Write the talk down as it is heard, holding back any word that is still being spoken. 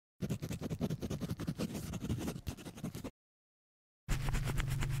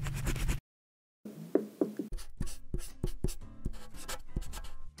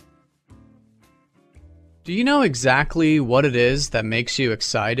Do you know exactly what it is that makes you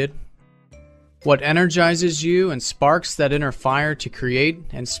excited? What energizes you and sparks that inner fire to create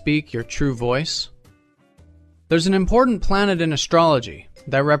and speak your true voice? There's an important planet in astrology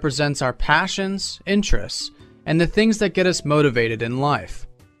that represents our passions, interests, and the things that get us motivated in life.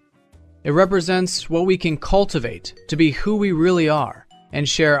 It represents what we can cultivate to be who we really are and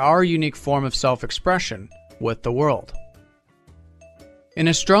share our unique form of self-expression with the world. In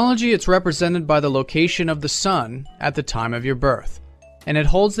astrology, it's represented by the location of the sun at the time of your birth, and it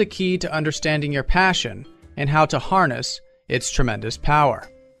holds the key to understanding your passion and how to harness its tremendous power.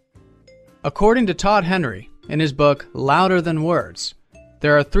 According to Todd Henry, in his book Louder Than Words,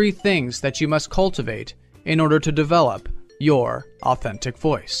 there are 3 things that you must cultivate in order to develop your authentic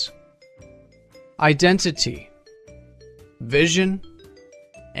voice: identity, vision,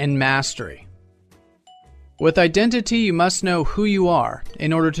 and mastery. With identity, you must know who you are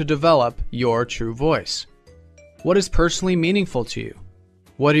in order to develop your true voice. What is personally meaningful to you?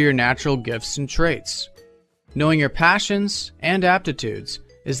 What are your natural gifts and traits? Knowing your passions and aptitudes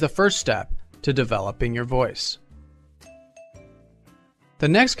is the first step to developing your voice. The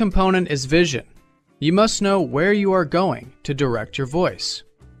next component is vision. You must know where you are going to direct your voice.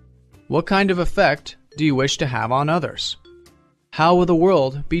 What kind of effect do you wish to have on others? How will the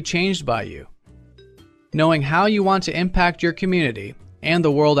world be changed by you? Knowing how you want to impact your community and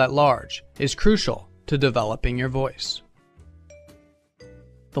the world at large is crucial to developing your voice.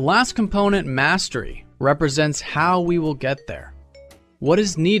 The last component, mastery, represents how we will get there. What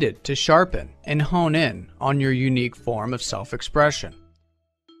is needed to sharpen and hone in on your unique form of self-expression?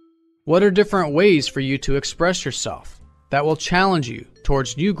 What are different ways for you to express yourself that will challenge you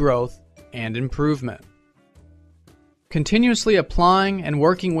towards new growth and improvement? Continuously applying and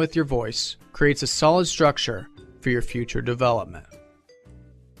working with your voice creates a solid structure for your future development.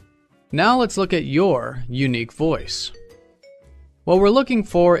 Now let's look at your unique voice. What we're looking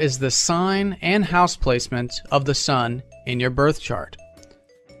for is the sign and house placement of the sun in your birth chart.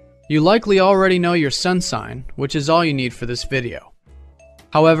 You likely already know your sun sign, which is all you need for this video.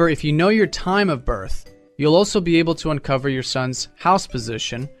 However, if you know your time of birth, you'll also be able to uncover your sun's house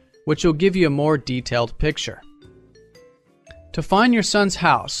position, which will give you a more detailed picture. To find your sun's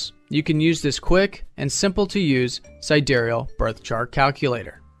house, you can use this quick and simple to use Sidereal birth chart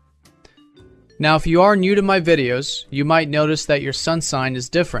calculator. Now, if you are new to my videos, you might notice that your sun sign is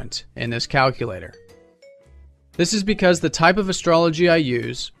different in this calculator. This is because the type of astrology I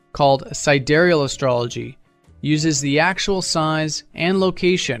use, called Sidereal astrology, uses the actual size and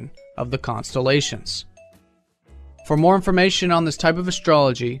location of the constellations. For more information on this type of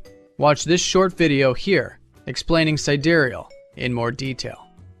astrology, watch this short video here explaining Sidereal in more detail.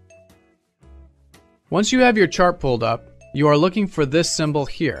 Once you have your chart pulled up, you are looking for this symbol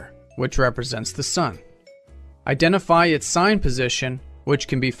here, which represents the sun. Identify its sign position, which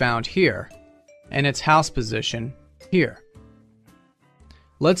can be found here, and its house position here.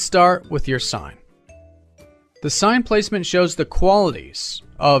 Let's start with your sign. The sign placement shows the qualities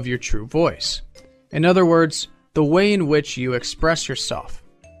of your true voice. In other words, the way in which you express yourself.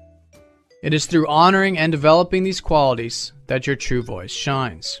 It is through honoring and developing these qualities that your true voice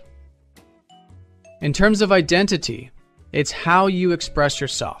shines. In terms of identity, it's how you express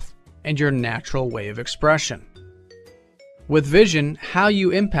yourself and your natural way of expression. With vision, how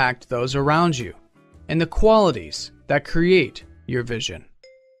you impact those around you, and the qualities that create your vision.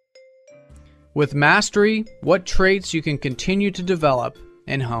 With mastery, what traits you can continue to develop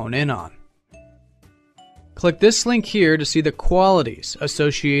and hone in on. Click this link here to see the qualities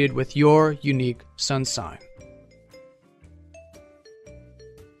associated with your unique sun sign.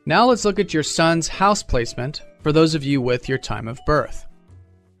 Now let's look at your sun's house placement for those of you with your time of birth.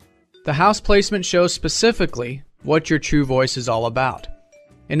 The house placement shows specifically what your true voice is all about.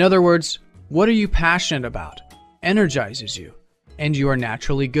 In other words, what are you passionate about, energizes you, and you are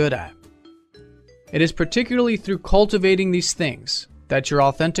naturally good at. It is particularly through cultivating these things that your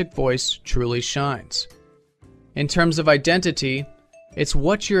authentic voice truly shines. In terms of identity, it's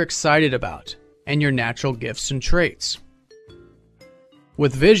what you're excited about and your natural gifts and traits.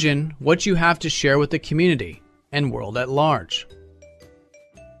 With vision, what you have to share with the community and world at large.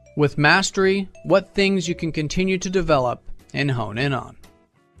 With mastery, what things you can continue to develop and hone in on.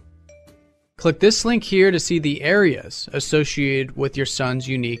 Click this link here to see the areas associated with your sun's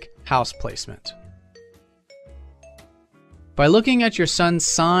unique house placement. By looking at your sun's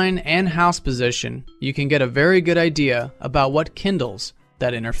sign and house position, you can get a very good idea about what kindles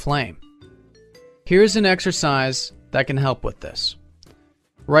that inner flame. Here's an exercise that can help with this.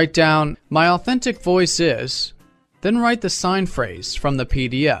 Write down, "My authentic voice is," then write the sign phrase from the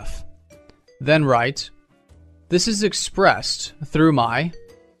PDF. Then write, This is expressed through my,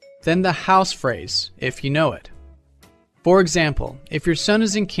 then the house phrase, if you know it. For example, if your sun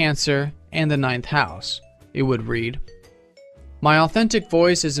is in Cancer and the 9th house, it would read, "My authentic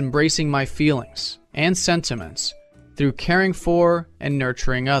voice is embracing my feelings and sentiments through caring for and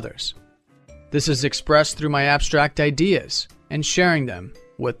nurturing others. This is expressed through my abstract ideas and sharing them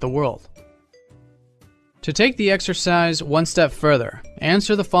with the world." To take the exercise one step further,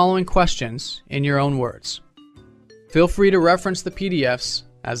 answer the following questions in your own words. Feel free to reference the PDFs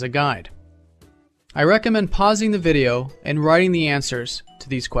as a guide. I recommend pausing the video and writing the answers to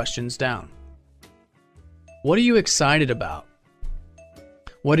these questions down. What are you excited about?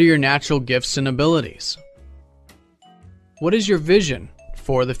 What are your natural gifts and abilities? What is your vision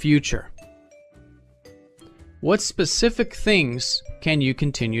for the future? What specific things can you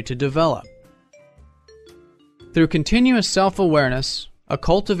continue to develop? Through continuous self-awareness, a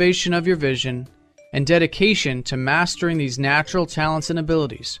cultivation of your vision, and dedication to mastering these natural talents and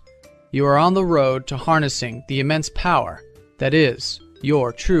abilities, you are on the road to harnessing the immense power that is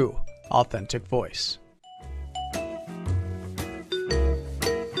your true, authentic voice.